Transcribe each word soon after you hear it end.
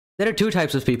There are two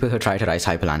types of people who try to rise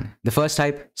Hyprland. The first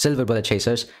type, silver bullet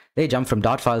chasers, they jump from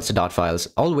dot files to dot files,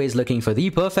 always looking for the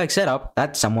perfect setup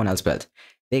that someone else built.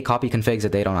 They copy configs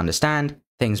that they don't understand,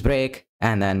 things break,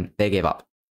 and then they give up.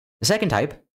 The second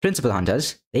type, principal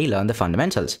hunters, they learn the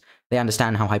fundamentals. They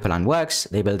understand how Hyprland works,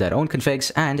 they build their own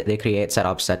configs, and they create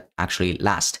setups that actually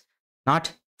last.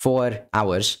 Not for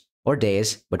hours or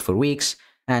days, but for weeks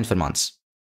and for months.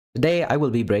 Today, I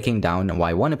will be breaking down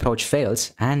why one approach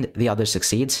fails and the other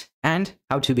succeeds, and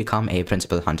how to become a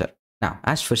principal hunter. Now,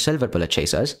 as for silver bullet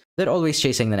chasers, they're always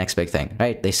chasing the next big thing,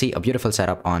 right? They see a beautiful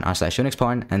setup on r/Unix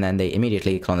porn, and then they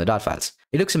immediately clone the dot files.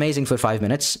 It looks amazing for 5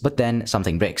 minutes, but then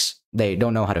something breaks. They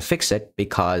don't know how to fix it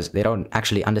because they don't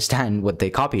actually understand what they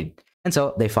copied. And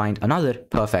so they find another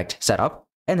perfect setup,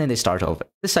 and then they start over.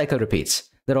 This cycle repeats.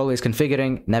 They're always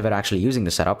configuring, never actually using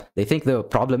the setup. They think the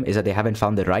problem is that they haven't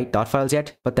found the right dot files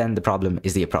yet, but then the problem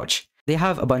is the approach. They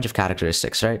have a bunch of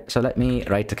characteristics, right? So let me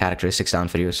write the characteristics down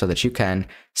for you so that you can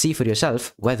see for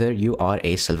yourself whether you are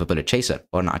a silver bullet chaser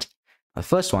or not. The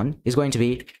first one is going to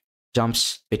be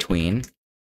jumps between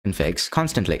configs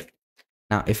constantly.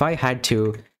 Now, if I had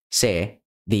to say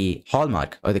the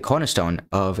hallmark or the cornerstone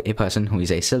of a person who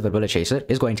is a silver bullet chaser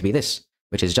is going to be this,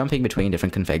 which is jumping between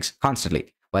different configs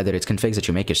constantly, whether it's configs that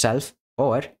you make yourself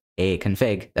or a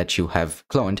config that you have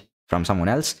cloned from someone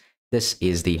else. This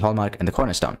is the hallmark and the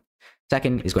cornerstone.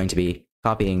 Second is going to be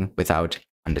copying without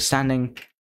understanding.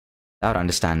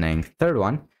 Third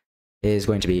one is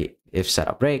going to be if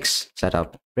setup breaks,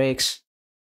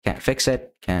 can't fix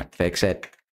it.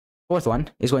 Fourth one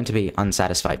is going to be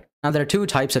unsatisfied. Now, there are two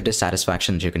types of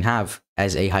dissatisfaction that you can have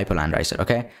as a Hyprland riser,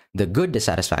 okay? The good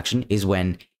dissatisfaction is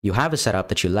when you have a setup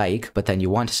that you like, but then you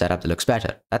want a setup that looks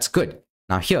better. That's good.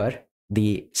 Now here,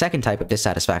 the second type of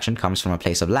dissatisfaction comes from a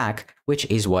place of lack, which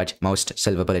is what most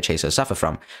silver bullet chasers suffer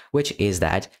from, which is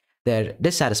that they're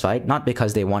dissatisfied not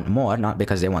because they want more, not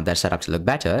because they want their setup to look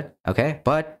better, okay?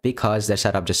 But because their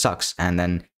setup just sucks, and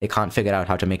then they can't figure out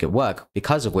how to make it work,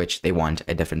 because of which they want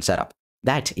a different setup.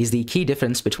 That is the key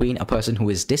difference between a person who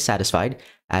is dissatisfied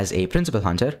as a principal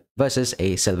hunter versus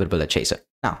a silver bullet chaser.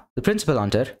 Now, the principal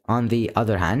hunter, on the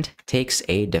other hand, takes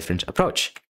a different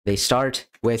approach. They start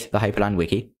with the Hyprland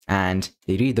wiki and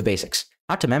they read the basics.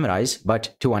 Not to memorize,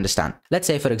 but to understand. Let's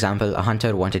say, for example, a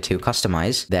hunter wanted to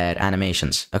customize their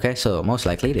animations. Okay, so most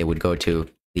likely they would go to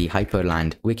the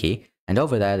Hyprland wiki, and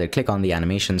over there they click on the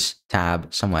animations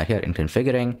tab somewhere here in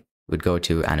configuring. Would go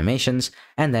to animations,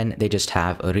 and then they just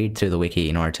have a read through the wiki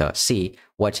in order to see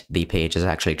what the page is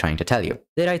actually trying to tell you.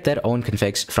 They write their own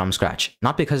configs from scratch,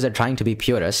 not because they're trying to be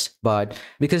purists, but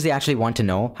because they actually want to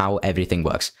know how everything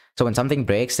works. So when something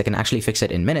breaks, they can actually fix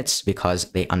it in minutes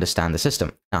because they understand the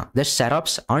system. Now, their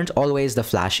setups aren't always the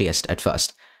flashiest at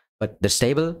first, but they're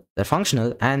stable, they're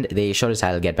functional, and they sure as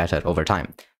hell get better over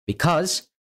time because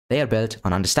they are built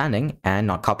on understanding and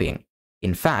not copying.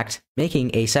 In fact,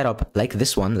 making a setup like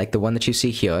this one, like the one that you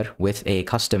see here with a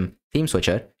custom theme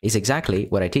switcher, is exactly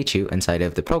what I teach you inside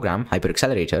of the program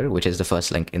Hyperaccelerator, which is the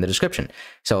first link in the description.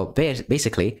 So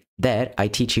basically, there I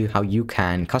teach you how you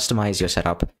can customize your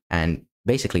setup and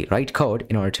basically write code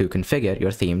in order to configure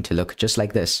your theme to look just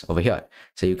like this over here.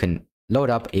 So you can load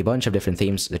up a bunch of different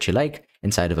themes that you like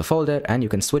inside of a folder, and you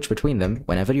can switch between them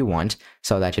whenever you want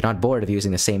so that you're not bored of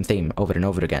using the same theme over and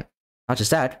over again. Not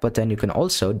just that, but then you can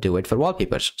also do it for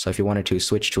wallpapers. So if you wanted to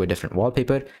switch to a different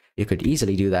wallpaper, you could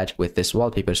easily do that with this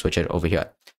wallpaper switcher over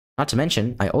here. Not to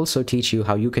mention, I also teach you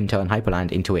how you can turn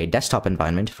Hyprland into a desktop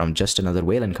environment from just another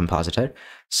Wayland compositor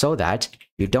so that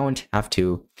you don't have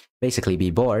to basically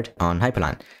be bored on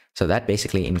Hyprland. So that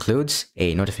basically includes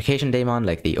a notification daemon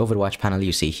like the Overwatch panel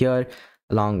you see here,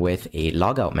 along with a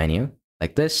logout menu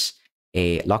like this,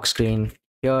 a lock screen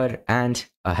here, and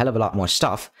a hell of a lot more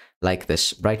stuff like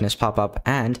this brightness pop-up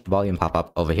and volume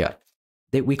pop-up over here.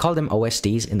 We call them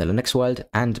OSDs in the Linux world,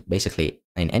 and basically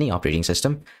in any operating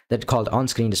system. They're called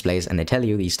on-screen displays, and they tell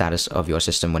you the status of your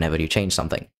system whenever you change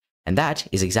something. And that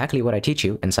is exactly what I teach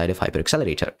you inside of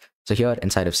Hyperaccelerator. So here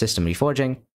inside of System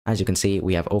Reforging, as you can see,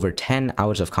 we have over 10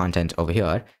 hours of content over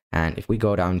here. And if we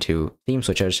go down to theme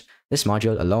switchers, this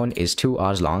module alone is 2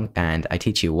 hours long, and I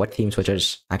teach you what theme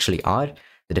switchers actually are,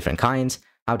 the different kinds,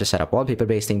 how to set up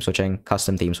wallpaper-based theme switching,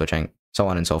 custom theme switching, so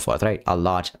on and so forth, right? A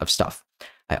lot of stuff.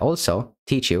 I also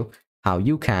teach you how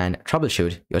you can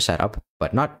troubleshoot your setup,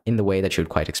 but not in the way that you'd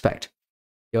quite expect.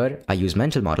 Here, I use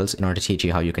mental models in order to teach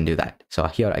you how you can do that. So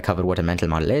here I cover what a mental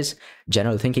model is,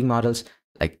 general thinking models,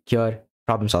 like here,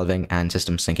 problem solving, and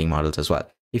systems thinking models as well.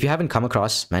 If you haven't come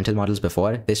across mental models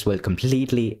before, this will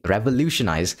completely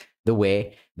revolutionize the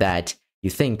way that you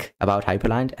think about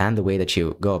Hyprland and the way that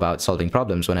you go about solving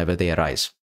problems whenever they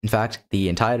arise. In fact, the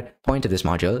entire point of this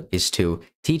module is to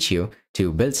teach you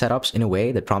to build setups in a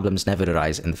way that problems never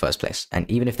arise in the first place. And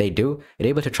even if they do, you're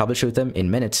able to troubleshoot them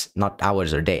in minutes, not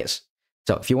hours or days.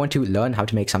 So if you want to learn how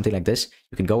to make something like this,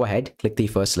 you can go ahead, click the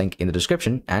first link in the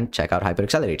description and check out Hyper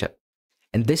Accelerator.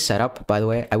 And this setup, by the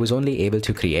way, I was only able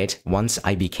to create once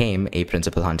I became a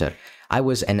principal hunter. I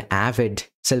was an avid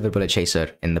silver bullet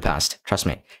chaser in the past, trust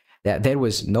me. There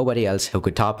was nobody else who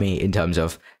could top me in terms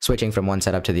of switching from one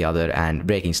setup to the other and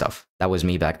breaking stuff. That was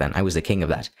me back then. I was the king of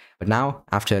that. But now,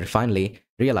 after finally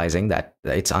realizing that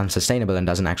it's unsustainable and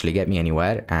doesn't actually get me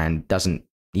anywhere and doesn't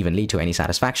even lead to any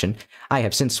satisfaction, I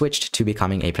have since switched to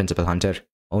becoming a principal hunter,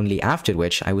 only after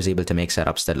which I was able to make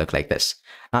setups that look like this.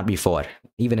 Not before.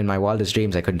 Even in my wildest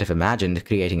dreams, I couldn't have imagined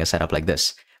creating a setup like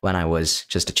this when I was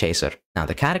just a chaser. Now,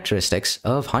 the characteristics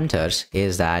of hunters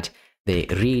is that they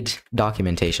read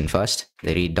documentation first,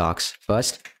 they read docs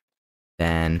first,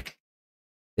 then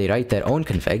they write their own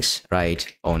configs,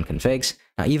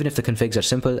 Now, even if the configs are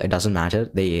simple, it doesn't matter.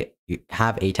 They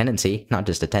have a tendency, not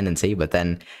just a tendency, but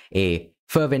then a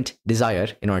fervent desire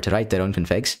in order to write their own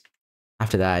configs.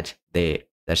 After that, their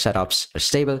setups are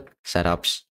stable,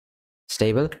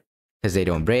 because they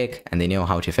don't break and they know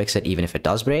how to fix it even if it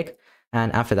does break.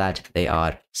 And after that, they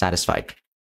are satisfied.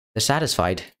 They're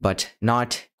satisfied, but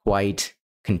not quite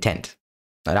content.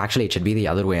 Or actually, it should be the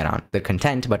other way around. They're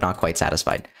content, but not quite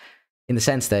satisfied. In the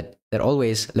sense that they're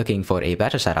always looking for a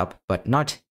better setup, but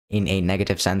not in a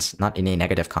negative sense, not in a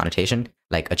negative connotation,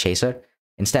 like a chaser.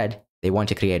 Instead, they want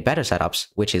to create better setups,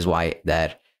 which is why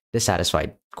they're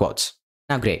dissatisfied, quotes.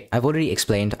 Now, great. I've already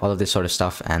explained all of this sort of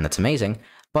stuff, and that's amazing,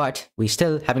 but we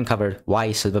still haven't covered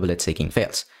why silver bullet seeking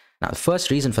fails. Now, the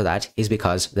first reason for that is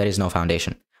because there is no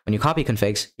foundation. When you copy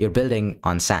configs, you're building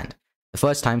on sand. The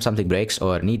first time something breaks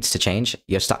or needs to change,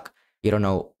 you're stuck. You don't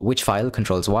know which file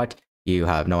controls what, you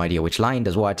have no idea which line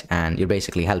does what, and you're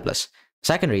basically helpless.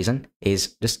 Second reason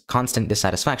is just constant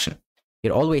dissatisfaction.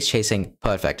 You're always chasing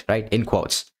perfect, right? In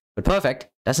quotes. But perfect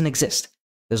doesn't exist.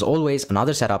 There's always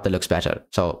another setup that looks better.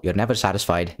 So you're never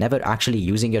satisfied, never actually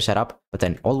using your setup, but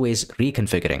then always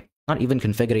reconfiguring. Not even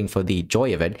configuring for the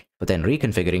joy of it, but then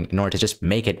reconfiguring in order to just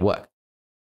make it work.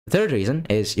 The third reason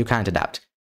is you can't adapt.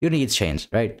 Your needs change,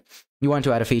 right? You want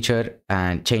to add a feature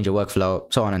and change your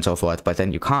workflow, so on and so forth, but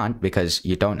then you can't because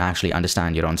you don't actually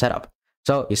understand your own setup.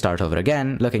 So you start over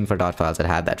again, looking for dot files that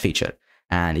have that feature.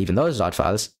 And even those dot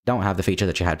files don't have the feature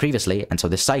that you had previously, and so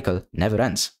this cycle never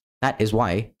ends. That is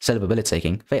why silver bullet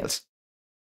seeking fails.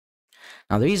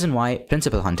 Now, the reason why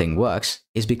principal hunting works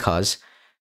is because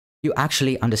you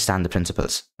actually understand the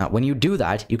principles. Now, when you do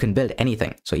that, you can build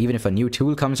anything. So even if a new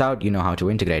tool comes out, you know how to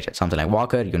integrate it. Something like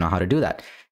Walker, you know how to do that.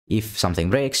 If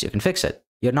something breaks, you can fix it.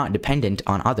 You're not dependent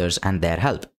on others and their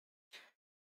help.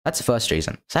 That's the first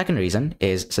reason. Second reason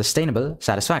is sustainable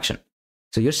satisfaction.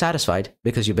 So you're satisfied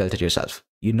because you built it yourself.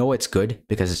 You know it's good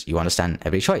because you understand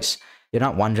every choice. You're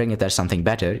not wondering if there's something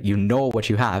better. You know what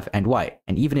you have and why.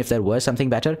 And even if there was something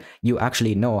better, you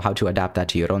actually know how to adapt that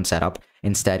to your own setup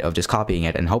instead of just copying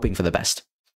it and hoping for the best.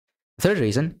 The third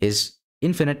reason is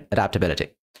infinite adaptability.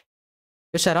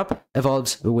 Your setup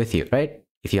evolves with you, right?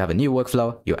 If you have a new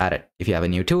workflow, you add it. If you have a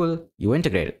new tool, you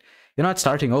integrate it. You're not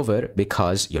starting over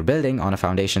because you're building on a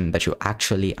foundation that you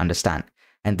actually understand.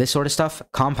 And this sort of stuff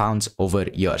compounds over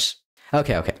years.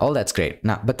 Okay, all that's great.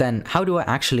 Now, but then how do I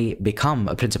actually become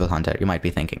a principal hunter, you might be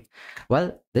thinking?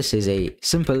 Well, this is a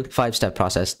simple 5-step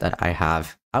process that I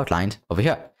have outlined over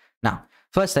here. Now,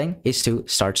 first thing is to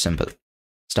start simple.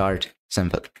 Start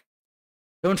simple.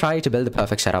 Don't try to build the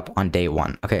perfect setup on day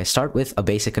one. Okay, start with a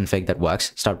basic config that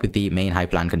works. Start with the main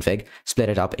Hyprland config, split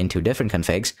it up into different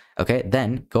configs. Okay,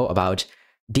 then go about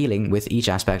dealing with each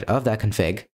aspect of that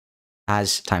config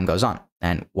as time goes on.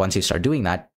 And once you start doing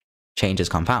that, changes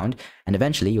compound, and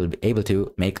eventually you'll be able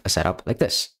to make a setup like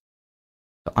this.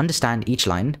 So understand each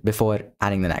line before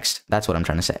adding the next. That's what I'm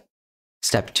trying to say.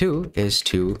 Step 2 is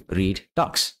to read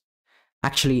docs.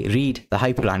 Actually read the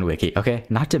Hyprland wiki, okay?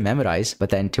 Not to memorize, but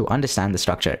then to understand the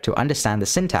structure, to understand the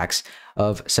syntax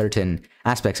of certain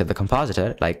aspects of the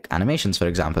compositor, like animations, for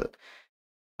example.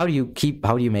 How do you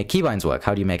make keybinds work?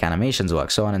 How do you make animations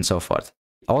work? So on and so forth.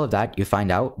 All of that you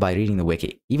find out by reading the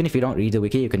wiki. Even if you don't read the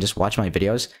wiki, you can just watch my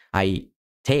videos. I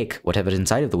take whatever's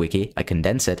inside of the wiki, I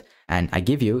condense it, and I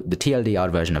give you the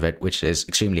TLDR version of it, which is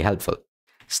extremely helpful.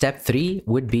 Step 3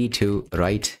 would be to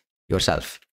write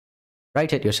yourself.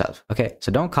 Write it yourself, okay?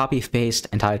 So don't copy-paste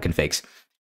entire configs.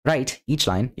 Write each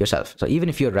line yourself. So even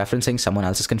if you're referencing someone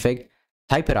else's config,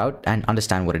 type it out and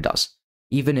understand what it does.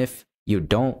 Even if you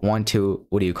don't want to,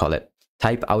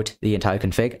 type out the entire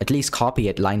config, at least copy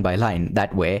it line by line.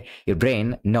 That way, your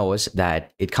brain knows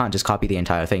that it can't just copy the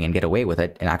entire thing and get away with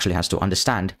it. It actually has to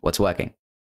understand what's working.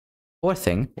 Fourth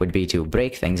thing would be to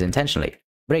break things intentionally.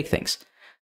 Break things.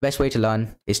 Best way to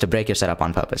learn is to break your setup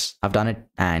on purpose. I've done it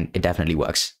and it definitely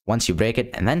works. Once you break it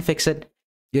and then fix it,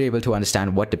 you're able to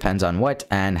understand what depends on what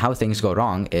and how things go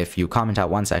wrong if you comment out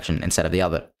one section instead of the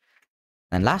other.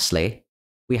 And lastly,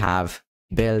 we have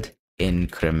build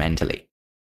incrementally.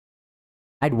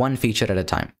 Add one feature at a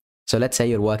time. So let's say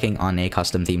you're working on a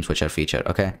custom theme switcher feature,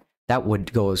 okay? That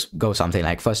would go something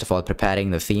like, first of all, preparing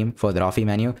the theme for the Roffy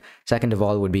menu. Second of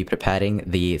all would be preparing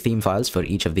the theme files for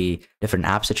each of the different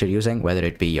apps that you're using, whether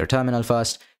it be your terminal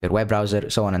first, your web browser,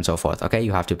 so on and so forth, okay?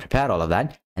 You have to prepare all of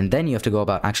that, and then you have to go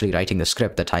about actually writing the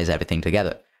script that ties everything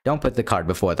together. Don't put the cart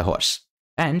before the horse.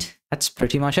 And that's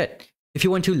pretty much it. If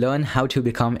you want to learn how to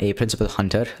become a principal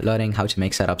hunter, learning how to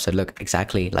make setups that look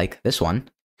exactly like this one,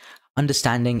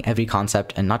 understanding every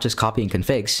concept and not just copying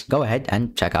configs, go ahead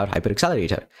and check out Hyper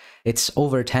Accelerator. It's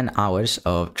over 10 hours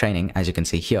of training, as you can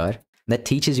see here, that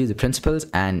teaches you the principles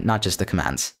and not just the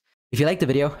commands. If you liked the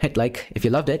video, hit like. If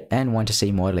you loved it and want to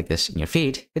see more like this in your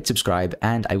feed, hit subscribe,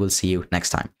 and I will see you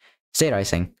next time. Stay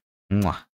rising. Mwah.